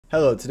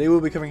Hello, today we'll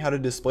be covering how to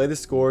display the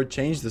score,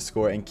 change the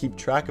score, and keep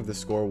track of the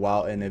score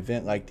while an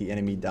event like the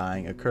enemy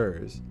dying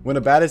occurs. When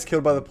a bat is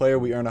killed by the player,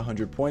 we earn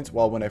 100 points,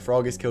 while when a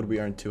frog is killed, we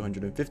earn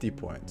 250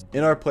 points.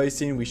 In our play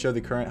scene, we show the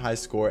current high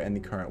score and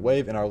the current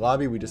wave. In our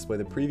lobby, we display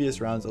the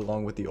previous rounds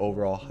along with the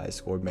overall high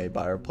score made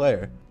by our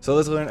player. So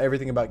let's learn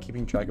everything about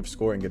keeping track of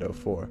score in Godot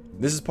 4.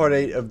 This is part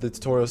 8 of the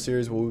tutorial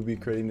series where we'll be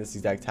creating this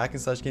exact hack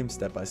and slash game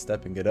step by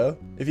step in Godot.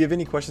 If you have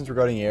any questions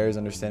regarding errors,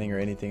 understanding, or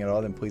anything at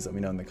all, then please let me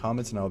know in the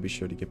comments and I'll be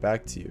sure to get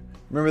back to you.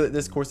 Remember that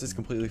this course is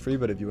completely free,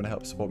 but if you want to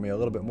help support me a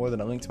little bit more,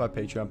 then a link to my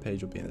Patreon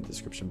page will be in the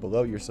description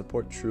below. Your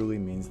support truly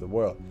means the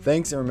world.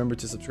 Thanks, and remember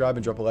to subscribe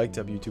and drop a like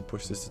to help YouTube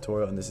push this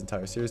tutorial and this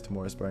entire series to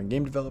more aspiring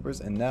game developers.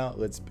 And now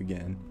let's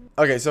begin.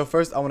 Okay, so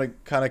first I want to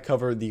kind of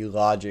cover the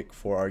logic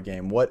for our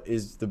game. What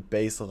is the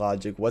base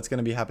logic? What's going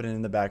to be happening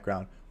in the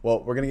background? Well,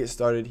 we're going to get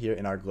started here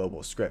in our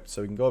global script.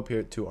 So we can go up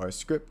here to our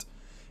script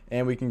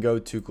and we can go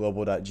to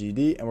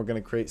global.gd and we're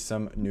going to create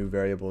some new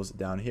variables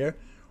down here.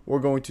 We're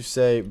going to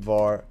say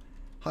var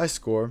high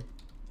score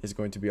is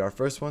going to be our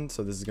first one.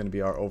 So this is going to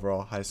be our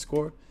overall high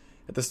score.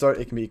 At the start,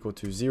 it can be equal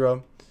to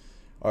 0,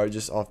 or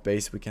just off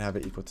base, we can have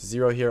it equal to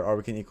 0 here, or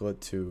we can equal it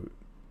to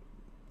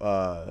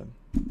an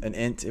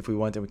int if we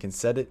want, and we can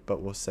set it,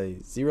 but we'll say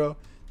 0.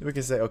 Then we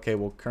can say, okay,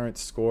 well, current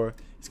score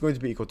is going to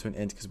be equal to an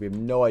int because we have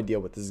no idea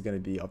what this is going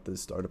to be off the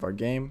start of our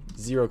game.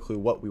 0 clue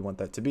what we want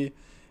that to be.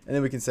 And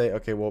then we can say,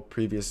 okay, well,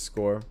 previous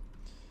score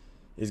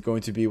is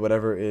going to be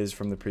whatever is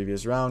from the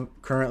previous round.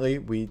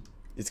 Currently,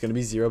 it's going to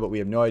be 0, but we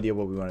have no idea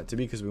what we want it to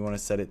be because we want to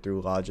set it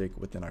through logic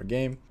within our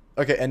game.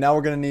 Okay, and now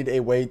we're going to need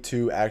a way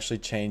to actually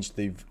change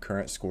the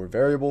current score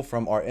variable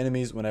from our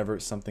enemies whenever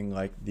something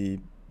like the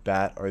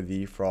bat or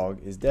the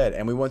frog is dead.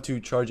 And we want to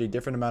charge a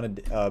different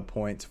amount of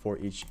points for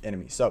each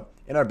enemy. So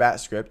in our bat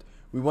script,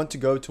 we want to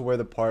go to where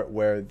the part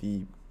where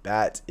the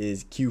bat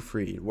is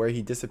queue-freed, where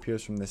he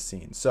disappears from the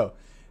scene. So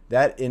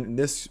that in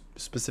this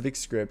specific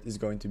script is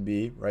going to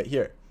be right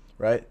here,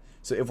 right?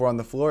 So if we're on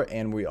the floor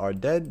and we are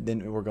dead,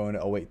 then we're going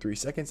to await 3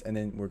 seconds and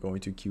then we're going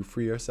to queue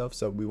free ourselves.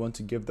 So we want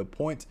to give the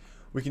points.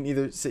 We can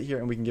either sit here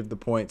and we can give the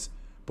points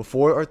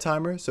before our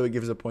timer, so it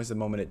gives the points the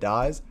moment it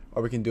dies,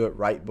 or we can do it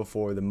right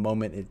before the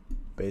moment it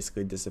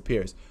basically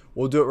disappears.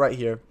 We'll do it right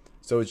here,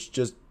 so it's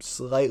just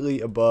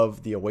slightly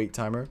above the await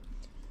timer.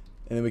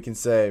 And then we can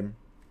say,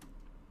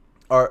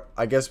 or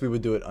I guess we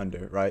would do it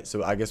under, right?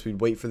 So I guess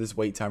we'd wait for this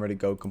wait timer to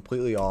go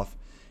completely off.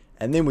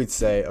 And then we'd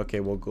say,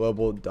 okay, well,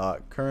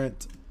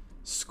 global.current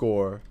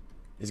score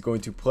is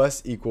going to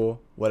plus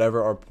equal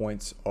whatever our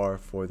points are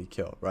for the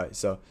kill, right?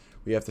 So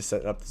we have to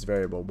set up this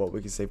variable, but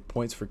we can say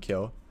points for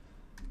kill,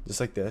 just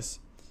like this.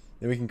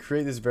 Then we can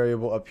create this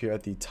variable up here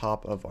at the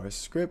top of our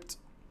script,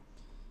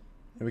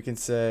 and we can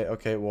say,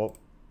 okay, well,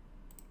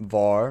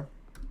 var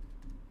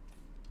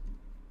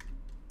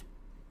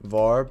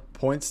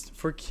points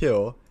for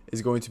kill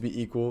is going to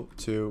be equal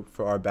to,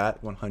 for our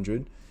bat, 100.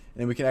 And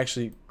then we can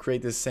actually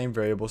create this same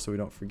variable so we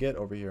don't forget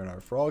over here in our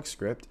frog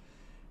script.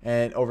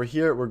 And over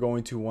here, we're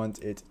going to want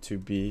it to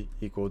be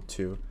equal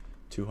to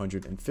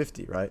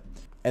 250, right?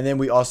 And then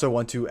we also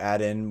want to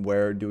add in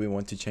where do we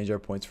want to change our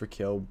points for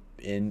kill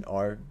in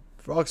our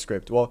frog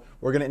script. Well,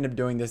 we're going to end up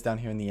doing this down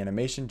here in the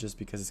animation just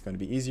because it's going to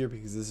be easier,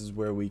 because this is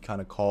where we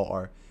kind of call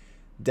our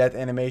death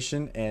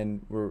animation,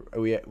 and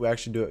we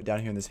actually do it down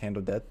here in this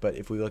handle death. But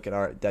if we look at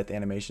our death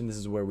animation, this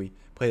is where we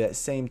play that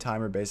same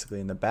timer basically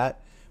in the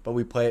bat, but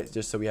we play it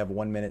just so we have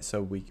 1 minute,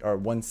 so we, or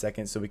 1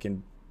 second, so we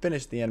can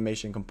finish the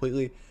animation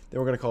completely. Then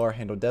we're going to call our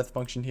handle death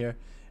function here,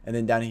 and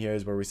then down here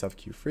is where we self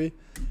queue free.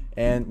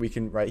 And we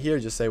can right here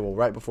just say, well,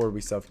 right before we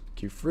self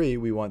queue free,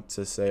 we want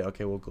to say,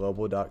 okay, well,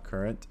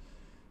 global.current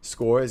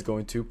score is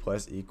going to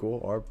plus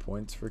equal our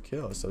points for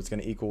kill. So it's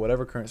going to equal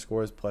whatever current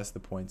score is plus the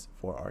points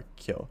for our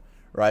kill,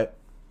 right?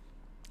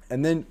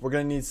 And then we're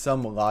going to need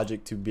some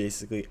logic to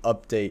basically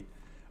update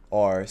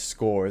our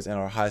scores and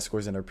our high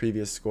scores and our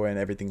previous score and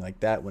everything like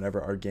that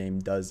whenever our game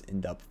does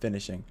end up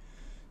finishing.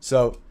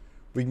 So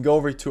we can go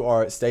over to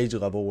our stage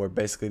level where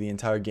basically the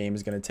entire game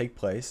is going to take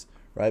place,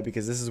 right?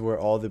 Because this is where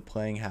all the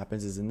playing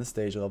happens, is in the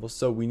stage level.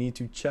 So we need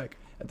to check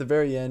at the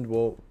very end,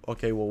 well,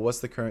 okay, well, what's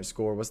the current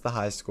score? What's the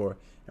high score?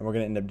 And we're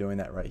going to end up doing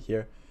that right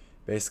here,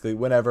 basically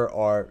whenever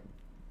our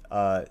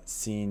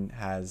scene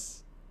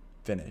has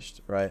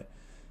finished, right?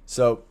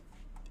 So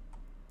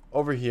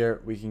over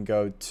here, we can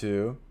go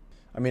to,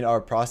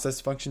 our process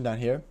function down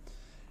here.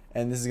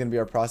 And this is going to be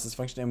our process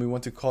function, and we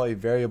want to call a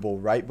variable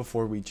right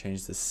before we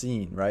change the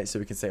scene, right? So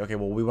we can say, okay,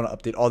 well, we want to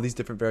update all these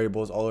different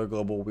variables, all our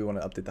global. We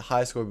want to update the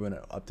high score, we want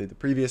to update the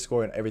previous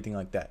score, and everything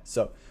like that.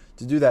 So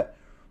to do that,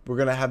 we're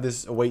going to have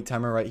this await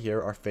timer right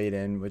here, our fade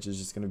in, which is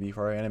just going to be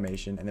for our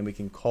animation. And then we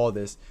can call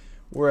this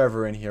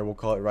wherever in here. We'll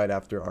call it right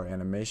after our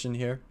animation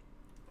here.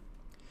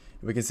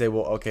 And we can say,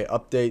 well, okay,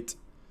 update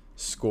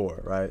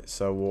score, right?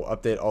 So we'll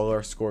update all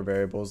our score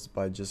variables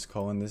by just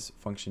calling this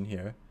function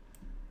here.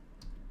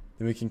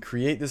 Then we can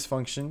create this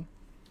function,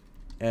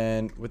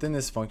 and within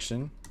this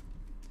function,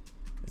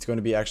 it's going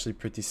to be actually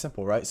pretty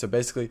simple, right? So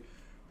basically,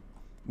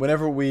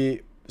 whenever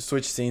we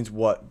switch scenes,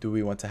 what do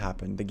we want to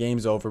happen? The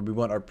game's over. We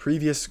want our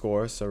previous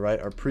score. So, right,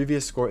 our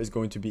previous score is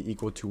going to be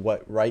equal to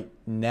what right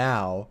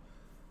now,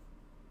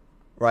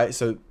 right?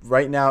 So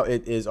right now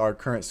it is our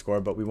current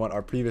score, but we want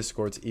our previous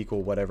score to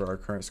equal whatever our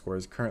current score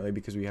is currently,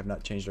 because we have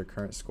not changed our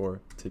current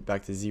score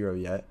back to 0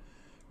 yet,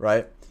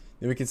 right?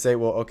 Then we can say,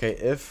 well, okay,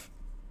 if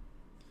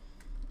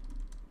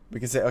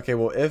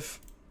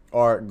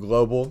our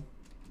global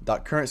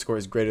dot current score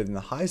is greater than the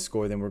high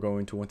score, then we're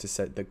going to want to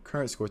set the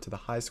current score to the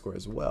high score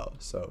as well.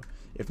 So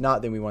if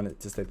not, then we want it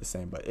to stay the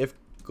same. But if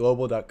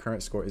global dot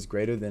current score is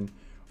greater than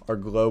our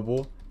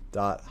global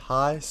dot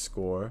high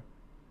score,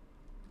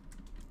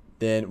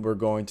 then we're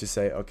going to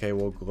say, okay,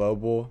 well,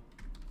 global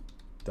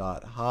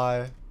dot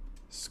high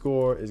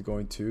score is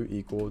going to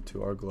equal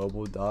to our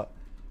global dot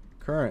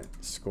current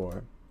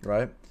score,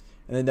 right?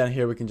 And then down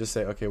here we can just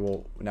say, okay,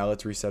 well, now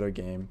let's reset our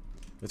game.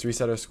 Let's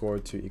reset our score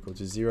to equal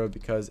to 0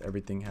 because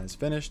everything has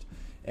finished,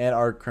 and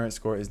our current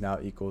score is now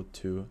equal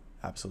to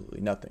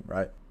absolutely nothing,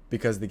 right?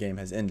 Because the game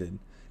has ended.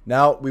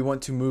 Now we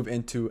want to move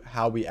into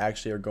how we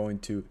actually are going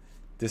to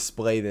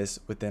display this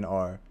within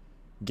our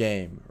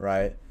game,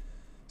 right?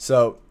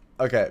 So,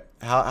 okay,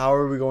 how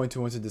are we going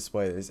to want to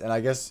display this? And I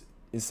guess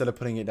instead of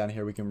putting it down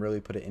here, we can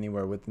really put it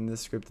anywhere within the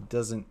script.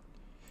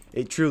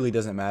 It truly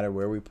doesn't matter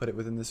where we put it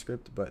within the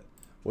script, but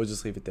we'll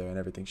just leave it there and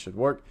everything should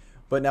work.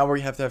 But now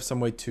we have to have some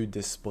way to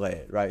display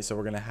it, right? So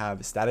we're going to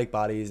have static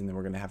bodies, and then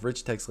we're going to have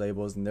rich text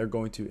labels, and they're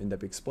going to end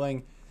up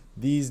displaying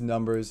these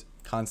numbers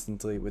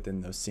constantly within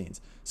those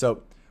scenes.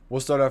 So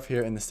we'll start off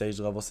here in the stage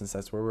level, since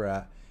that's where we're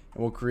at,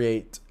 and we'll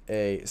create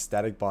a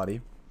static body.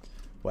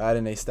 We'll add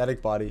in a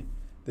static body.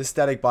 This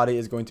static body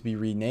is going to be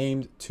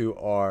renamed to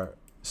our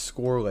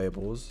score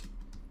labels,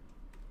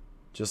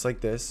 just like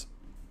this.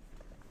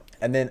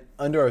 And then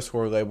under our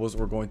score labels,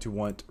 we're going to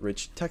want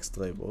rich text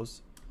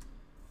labels.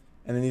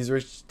 And then these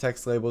rich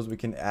text labels, we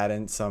can add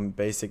in some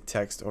basic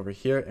text over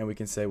here, and we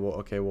can say, well,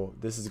 okay, well,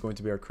 this is going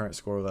to be our current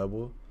score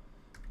label.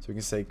 So we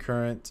can say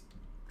current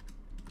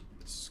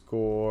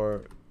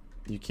score.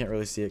 You can't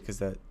really see it because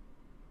that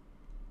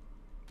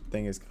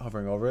thing is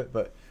hovering over it,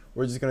 but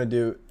we're just going to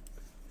do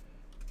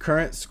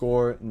current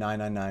score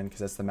 999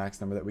 because that's the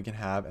max number that we can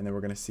have, and then we're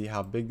going to see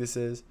how big this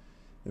is.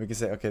 Then we can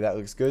say, okay, that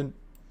looks good.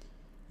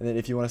 And then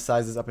if you want to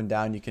size this up and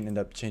down, you can end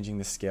up changing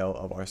the scale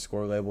of our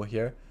score label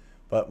here.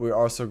 But we're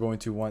also going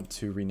to want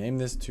to rename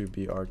this to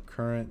be our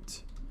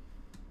current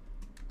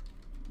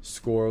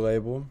score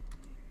label.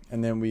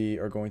 And then we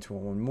are going to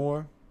want one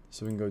more.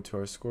 So we can go to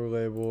our score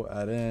label,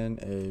 add in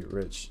a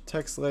rich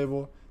text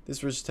label.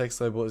 This rich text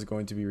label is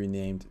going to be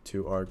renamed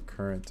to our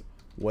current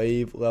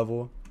wave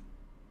level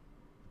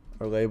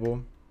or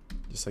label,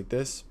 just like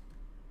this,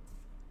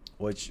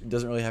 which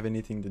doesn't really have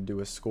anything to do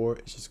with score.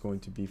 It's just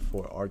going to be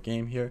for our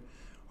game here,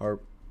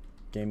 our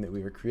game that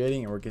we were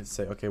creating, and we're going to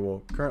say, okay,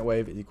 well, current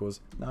wave equals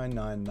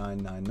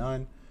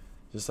 99999,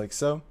 just like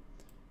so.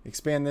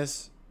 Expand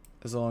this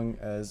as long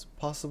as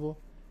possible,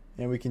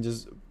 and we can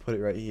just put it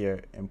right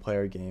here and play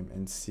our game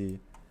and see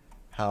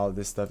how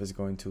this stuff is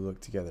going to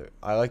look together.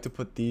 I like to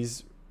put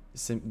these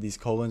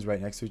colons right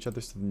next to each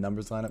other so the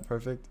numbers line up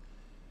perfect.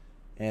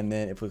 And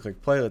then if we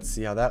click play, let's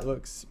see how that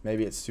looks.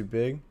 Maybe it's too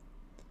big.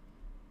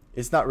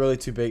 It's not really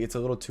too big, it's a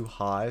little too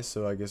high,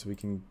 so I guess we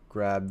can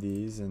grab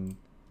these and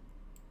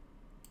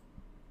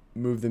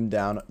move them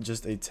down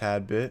just a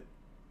tad bit,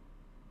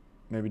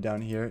 maybe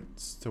down here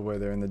to where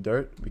they're in the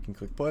dirt. We can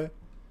click play,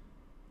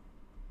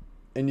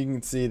 and you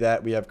can see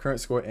that we have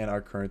current score and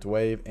our current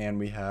wave, and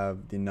we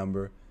have the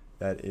number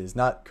that is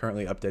not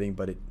currently updating,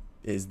 but it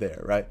is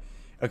there, right?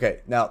 Okay,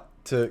 now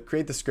to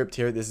create the script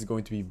here, this is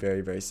going to be very,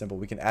 very simple.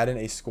 We can add in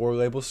a score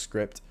label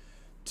script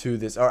to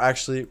this, or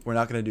actually we're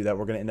not going to do that.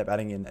 We're going to end up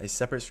adding in a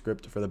separate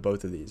script for the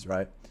both of these,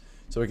 right?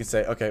 So we can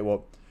say, okay,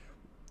 well,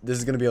 this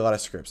is going to be a lot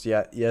of scripts.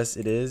 Yeah, yes,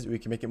 it is. We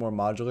can make it more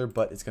modular,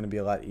 but it's going to be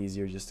a lot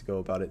easier just to go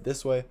about it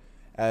this way,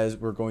 as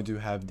we're going to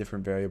have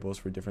different variables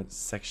for different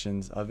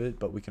sections of it.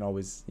 But we can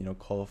always,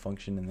 call a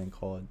function and then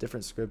call a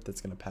different script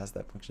that's going to pass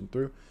that function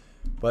through.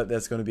 But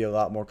that's going to be a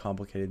lot more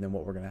complicated than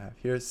what we're going to have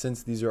here,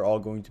 since these are all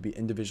going to be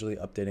individually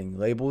updating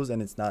labels,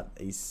 and it's not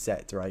a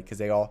set, right? Because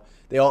they all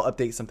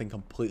update something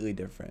completely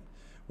different.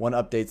 One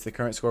updates the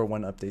current score,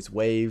 one updates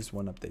waves,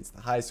 one updates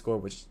the high score,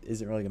 which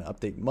isn't really going to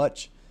update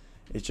much.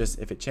 It's just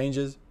if it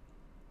changes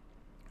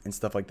and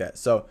stuff like that.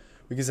 So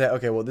we can say,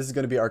 okay, well, this is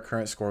going to be our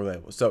current score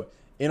label. So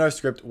in our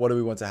script, what do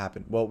we want to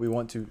happen? Well, we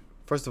want to,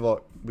 first of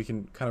all, we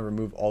can kind of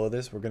remove all of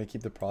this. We're going to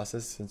keep the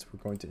process since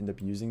we're going to end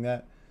up using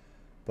that.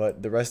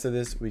 But the rest of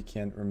this we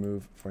can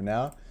remove for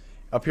now.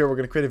 Up here, we're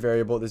going to create a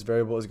variable. This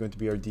variable is going to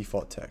be our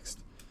default text.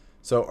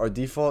 So our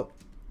default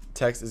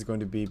text is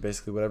going to be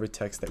basically whatever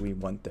text that we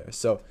want there.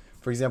 So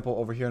for example,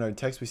 over here in our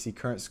text, we see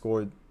current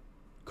score,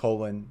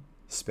 colon,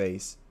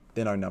 space,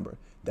 then our number.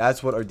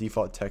 That's what our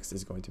default text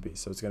is going to be.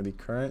 So it's going to be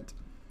current,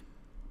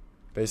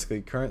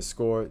 basically current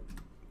score,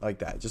 like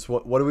that. Just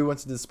what do we want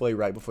to display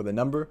right before the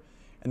number?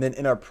 And then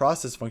in our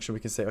process function, we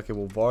can say, okay,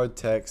 well, var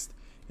text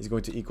is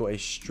going to equal a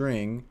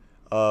string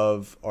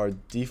of our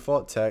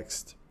default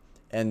text,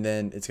 and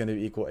then it's going to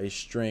equal a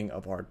string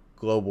of our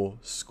global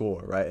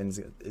score, right? And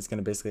it's going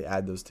to basically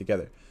add those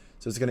together.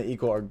 So it's going to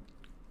equal our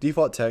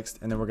default text,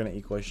 and then we're going to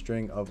equal a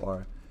string of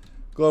our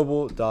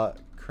global dot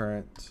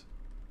current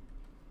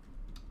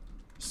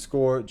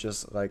score,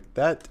 just like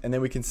that. And then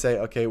we can say,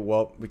 okay,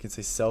 well, we can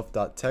say self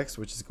dot text,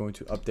 which is going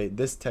to update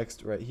this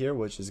text right here,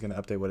 which is going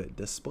to update what it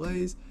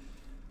displays.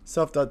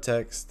 Self dot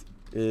text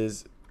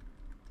is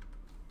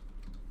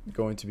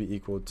going to be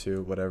equal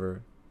to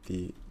whatever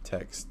the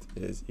text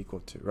is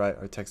equal to, right?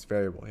 Our text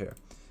variable here.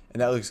 And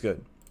that looks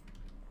good.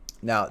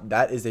 Now,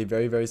 that is a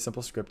very, very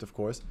simple script, of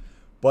course,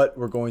 but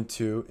we're going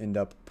to end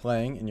up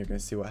playing, and you're going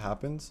to see what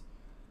happens.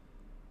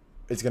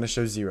 It's going to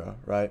show 0,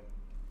 right?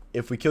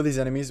 If we kill these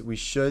enemies, we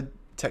should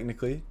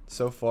technically,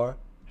 so far,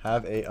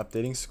 have a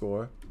updating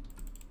score.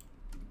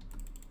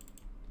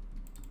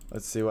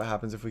 Let's see what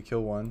happens if we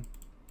kill one.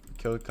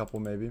 Kill a couple,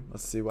 maybe.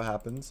 Let's see what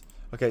happens.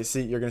 Okay,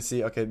 see, you're going to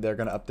see, okay, they're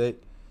going to update.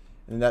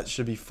 And that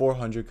should be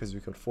 400 because we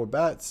killed 4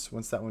 bats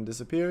once that one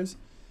disappears.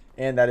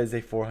 And that is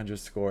a 400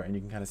 score, and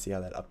you can kind of see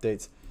how that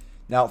updates.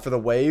 Now, for the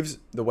waves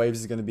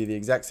is going to be the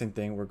exact same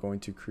thing. We're going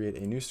to create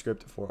a new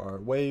script for our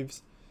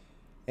waves.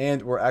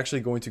 And we're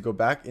actually going to go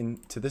back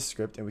into this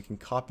script, and we can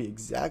copy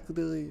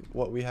exactly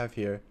what we have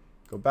here.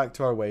 Go back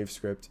to our wave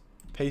script,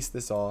 paste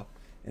this all.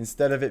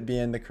 Instead of it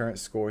being the current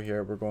score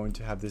here, we're going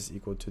to have this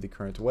equal to the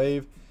current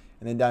wave.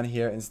 And then down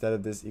here, instead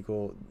of this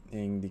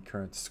equaling the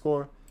current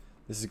score,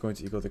 this is going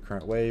to equal the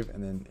current wave,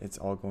 and then it's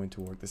all going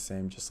to work the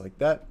same just like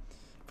that.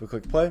 If we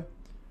click play,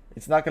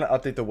 it's not going to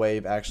update the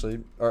wave actually,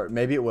 or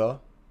maybe it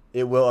will.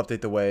 It will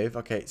update the wave.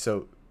 Okay,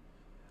 so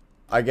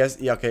I guess,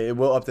 yeah, okay, it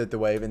will update the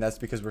wave, and that's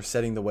because we're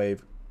setting the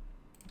wave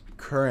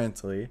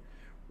currently.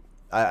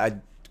 I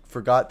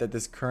forgot that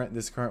this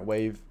current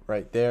wave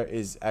right there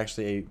is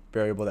actually a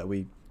variable that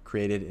we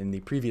created in the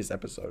previous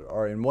episode,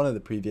 or in one of the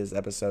previous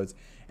episodes,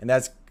 and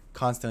that's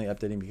constantly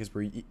updating because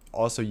we're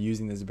also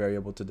using this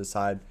variable to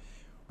decide,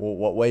 well,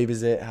 what wave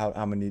is it,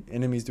 how many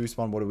enemies do we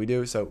spawn, what do we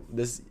do. So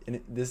this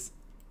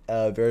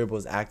variable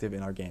is active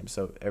in our game,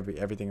 so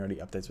everything already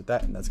updates with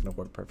that, and that's going to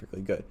work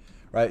perfectly good,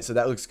 right? So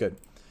that looks good.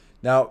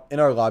 Now in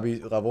our lobby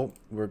level,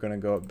 we're going to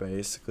go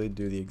basically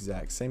do the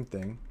exact same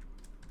thing.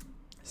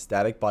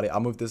 Static body. I'll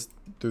move this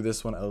through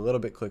this one a little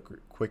bit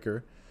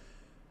quicker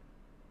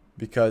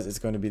because it's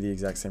going to be the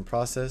exact same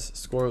process.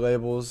 Score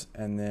labels,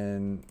 and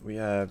then we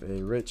have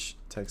a rich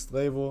text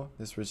label.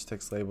 This rich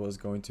text label is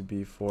going to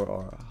be for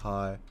our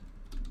high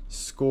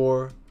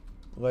score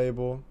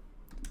label,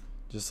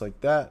 just like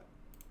that.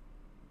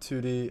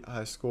 2D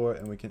high score,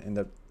 and we can end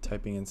up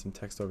typing in some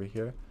text over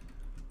here.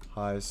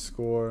 High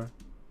score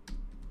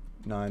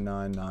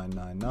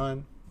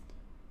 99999,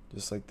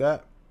 just like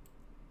that.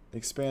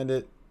 Expand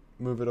it,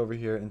 move it over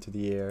here into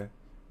the air.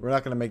 We're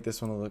not going to make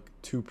this one look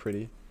too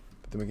pretty,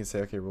 but then we can say,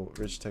 okay, well,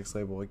 rich text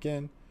label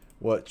again.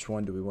 Which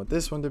one do we want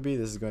this one to be?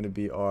 This is going to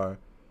be our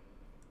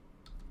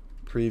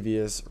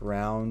previous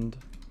round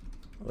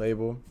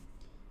label.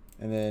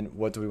 And then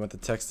what do we want the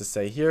text to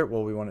say here?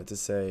 Well, we want it to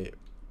say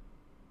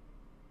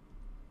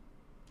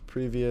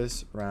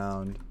previous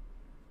round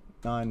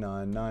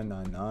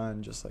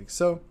 99999, just like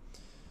so.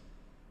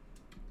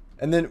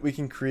 And then we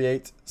can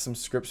create some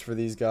scripts for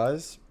these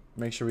guys.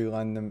 Make sure we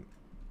line them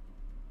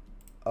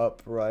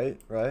up right?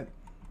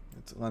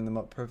 Let's line them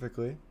up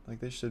perfectly like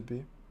they should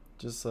be,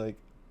 just like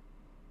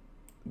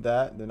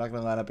that. They're not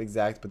going to line up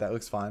exact, but that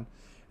looks fine.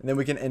 And then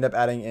we can end up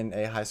adding in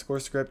a high score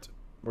script.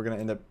 We're going to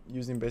end up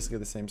using basically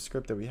the same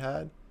script that we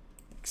had,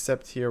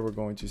 except here we're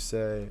going to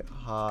say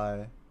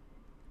high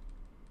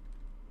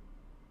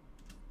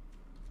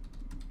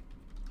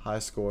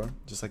score,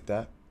 just like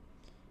that.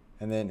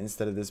 And then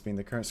instead of this being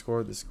the current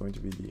score, this is going to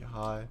be the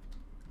high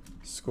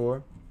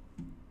score.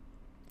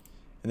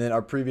 And then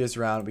our previous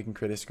round, we can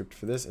create a script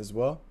for this as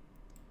well.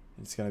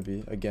 It's going to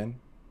be, again,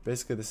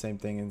 basically the same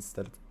thing.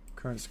 Instead of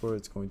current score,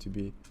 it's going to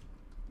be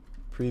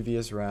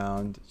previous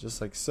round, just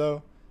like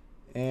so.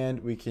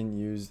 And we can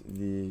use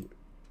the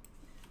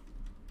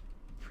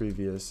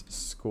previous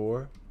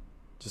score,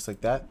 just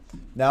like that.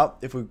 Now,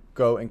 if we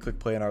go and click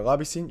play in our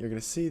lobby scene, you're going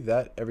to see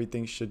that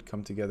everything should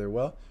come together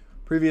well.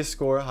 Previous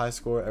score, high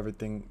score,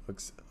 everything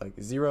looks like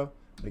 0,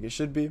 like it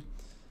should be.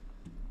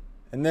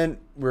 And then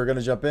we're going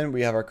to jump in.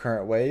 We have our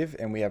current wave,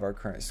 and we have our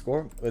current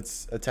score.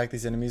 Let's attack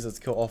these enemies. Let's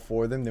kill all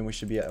 4 of them. Then we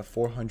should be at a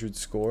 400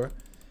 score.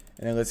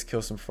 And then let's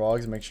kill some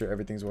frogs and make sure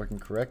everything's working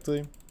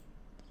correctly.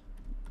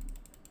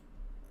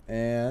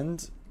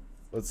 And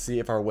let's see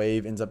if our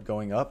wave ends up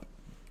going up,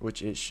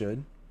 which it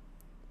should.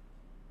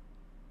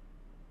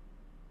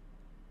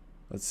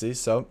 Let's see.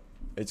 So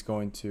it's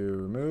going to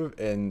remove,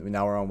 and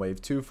now we're on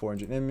wave 2,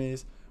 400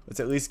 enemies. Let's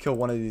at least kill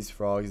one of these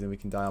frogs, then we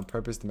can die on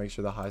purpose to make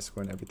sure the high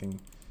score and everything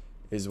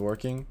is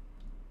working.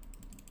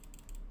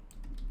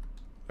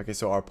 Okay,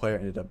 so our player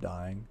ended up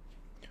dying,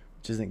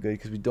 which isn't good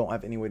because we don't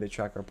have any way to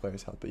track our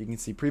player's health. But you can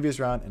see previous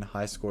round and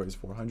high score is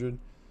 400.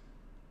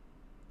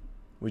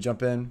 We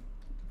jump in.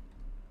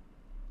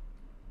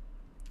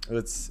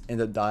 Let's end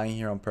up dying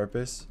here on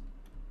purpose,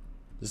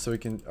 just so we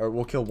can, or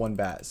we'll kill 1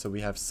 bat so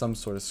we have some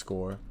sort of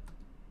score.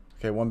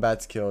 Okay, 1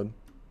 bat's killed.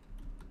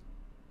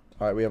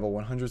 All right, we have a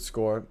 100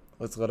 score.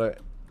 Let's let our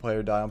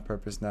player die on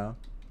purpose now.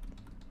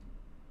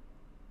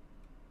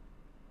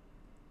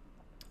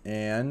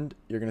 And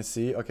you're going to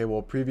see, okay,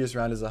 well, previous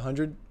round is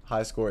 100,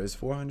 high score is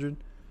 400,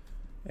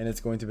 and it's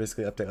going to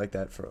basically update like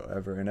that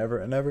forever and ever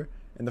and ever.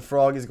 And the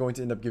frog is going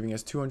to end up giving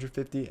us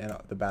 250, and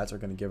the bats are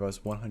going to give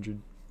us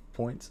 100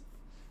 points.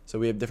 So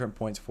we have different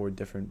points for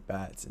different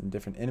bats and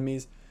different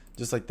enemies,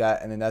 just like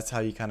that. And then that's how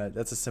you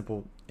that's a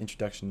simple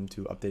introduction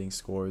to updating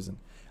scores. And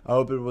I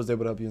hope it was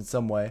able to help you in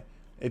some way.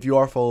 If you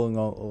are following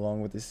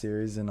along with this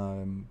series, and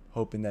I'm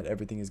hoping that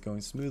everything is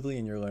going smoothly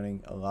and you're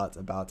learning a lot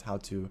about how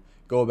to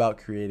go about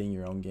creating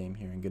your own game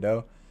here in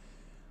Godot.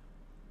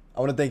 I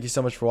want to thank you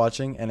so much for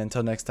watching, and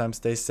until next time,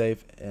 stay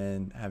safe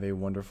and have a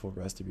wonderful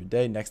rest of your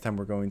day. Next time,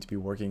 we're going to be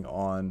working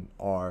on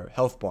our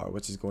health bar,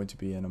 which is going to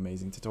be an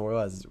amazing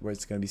tutorial where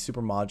it's going to be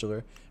super modular.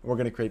 And we're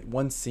going to create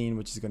one scene,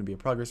 which is going to be a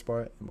progress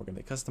bar, and we're going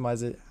to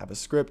customize it, have a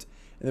script,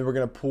 and then we're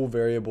going to pull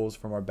variables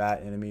from our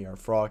bat enemy, our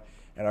frog,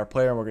 and our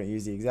player, and we're going to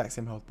use the exact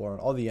same health bar on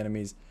all the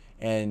enemies.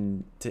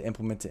 And to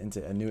implement it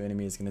into a new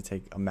enemy is going to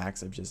take a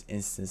max of just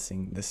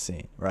instancing the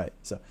scene, right?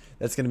 So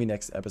that's going to be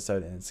next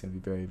episode, and it's going to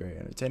be very, very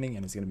entertaining,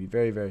 and it's going to be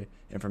very, very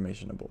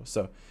informationable.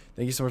 So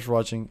thank you so much for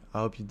watching. I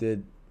hope you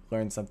did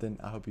learn something.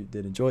 I hope you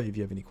did enjoy. If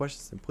you have any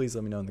questions, then please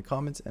let me know in the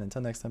comments. And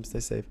until next time, stay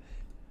safe.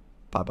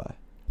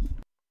 Bye-bye.